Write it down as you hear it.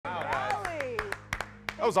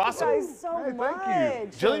That was awesome. You guys so much.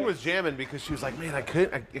 Thank Jillian was jamming because she was like, man, I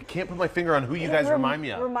can't put my finger on who you guys remind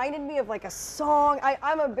me of. Reminded me of like a song.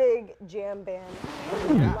 I'm a big jam band.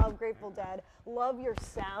 Love Grateful Dead. Love your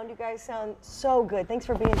sound. You guys sound so good. Thanks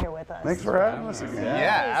for being here with us. Thanks for having us again.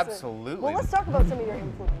 Yeah, absolutely. Well, let's talk about some of your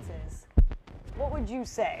influences. What would you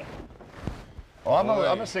say? Well,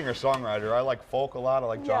 I'm a singer-songwriter. I like folk a lot. I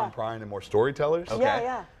like John Prine and more storytellers. Okay.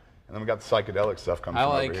 Yeah. And then we got the psychedelic stuff coming I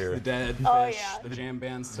from like over here. the Dead Fish, Oh, yeah. the jam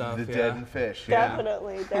band stuff. The Dead and Fish. Yeah.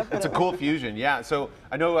 Definitely. It's a cool fusion. Yeah. So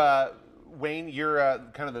I know, Wayne, you're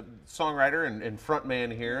kind of the songwriter and front man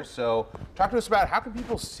here. So talk to us about how can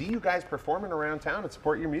people see you guys performing around town and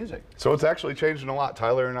support your music? So it's actually changing a lot.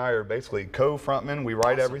 Tyler and I are basically co-frontmen. We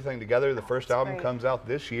write everything together. The first album great. comes out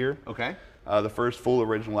this year. Okay. The first full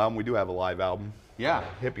original album. We do have a live album. Yeah.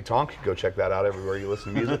 Hippie Tonk. Go check that out everywhere you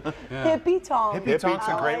listen to music. Hippie Tonk. Hippie Tonk's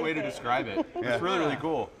a I great like way to it. describe it. It's really, really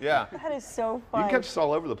cool. Yeah. That is so You fun. can catch us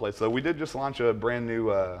all over the place, though. We did just launch a brand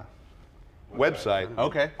new website.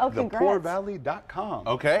 Okay. Oh, congrats. thepoorvalley.com.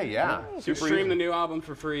 Okay, yeah. You stream the new album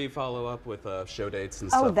for free, follow up with show dates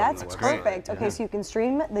and stuff. Oh, on that's the website. perfect. Okay, so you can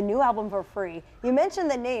stream the new album for free. You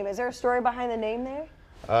mentioned the name. Is there a story behind the name there?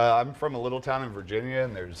 I'm from a little town in Virginia,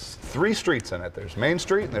 and there's 3 streets in it. There's Main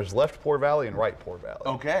Street, and there's Left Poor Valley and Right Poor Valley.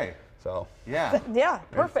 Okay. So, Yeah. Yeah,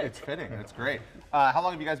 perfect. It's fitting. It's great. How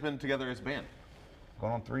long have you guys been together as a band?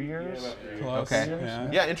 going on 3 years. Close. Okay. Yeah.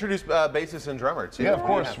 Yeah, introduce bassist and drummer too. Yeah, of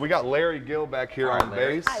course. We got Larry Gill back here on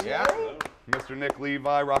Larry. bass. Yeah. Mr. Nick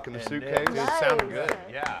Levi rocking the suitcase. It sounded good.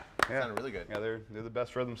 Yeah. Yeah. Sounded really good. Yeah, they're the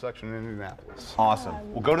best rhythm section in Indianapolis. Awesome.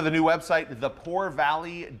 We'll go to the new website,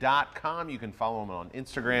 thepoorvalley.com. You can follow them on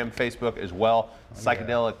Instagram, Facebook as well.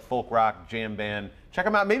 Psychedelic, folk rock, jam band. Check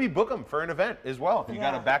them out. Maybe book them for an event as well. If you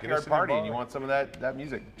got a Yeah. backyard us in your party and bar. you want some of that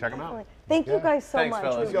music, check them out. Thank you guys so Thanks, much.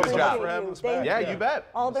 fellas. We Good appreciate job. you. For having us Thank back. Yeah, you. you bet.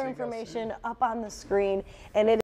 All their information up on the screen, and it